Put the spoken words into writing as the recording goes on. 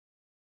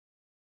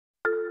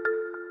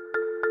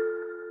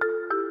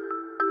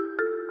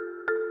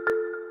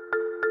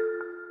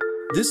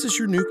This is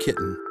your new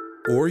kitten,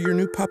 or your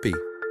new puppy.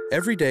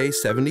 Every day,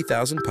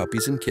 70,000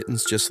 puppies and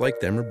kittens just like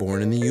them are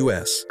born in the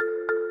U.S.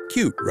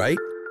 Cute, right?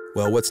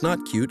 Well, what's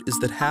not cute is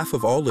that half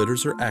of all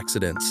litters are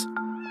accidents.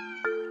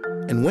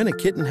 And when a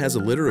kitten has a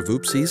litter of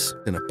oopsies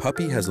and a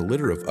puppy has a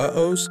litter of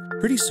uh-ohs,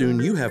 pretty soon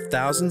you have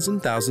thousands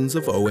and thousands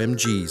of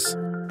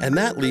OMGs. And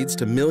that leads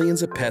to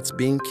millions of pets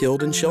being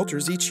killed in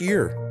shelters each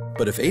year.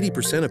 But if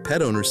 80% of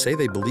pet owners say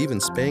they believe in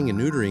spaying and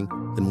neutering,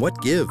 then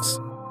what gives?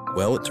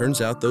 Well, it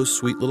turns out those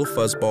sweet little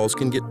fuzzballs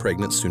can get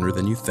pregnant sooner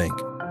than you think.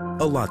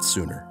 A lot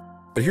sooner.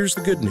 But here's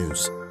the good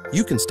news.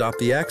 You can stop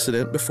the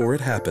accident before it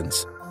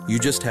happens. You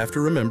just have to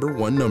remember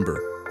one number.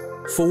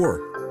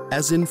 4,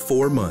 as in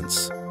 4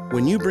 months.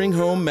 When you bring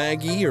home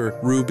Maggie or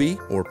Ruby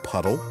or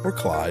Puddle or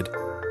Clyde,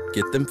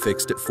 get them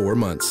fixed at 4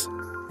 months.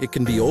 It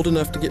can be old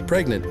enough to get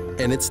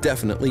pregnant, and it's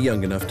definitely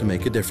young enough to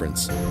make a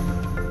difference.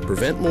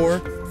 Prevent more,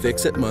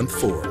 fix at month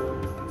 4.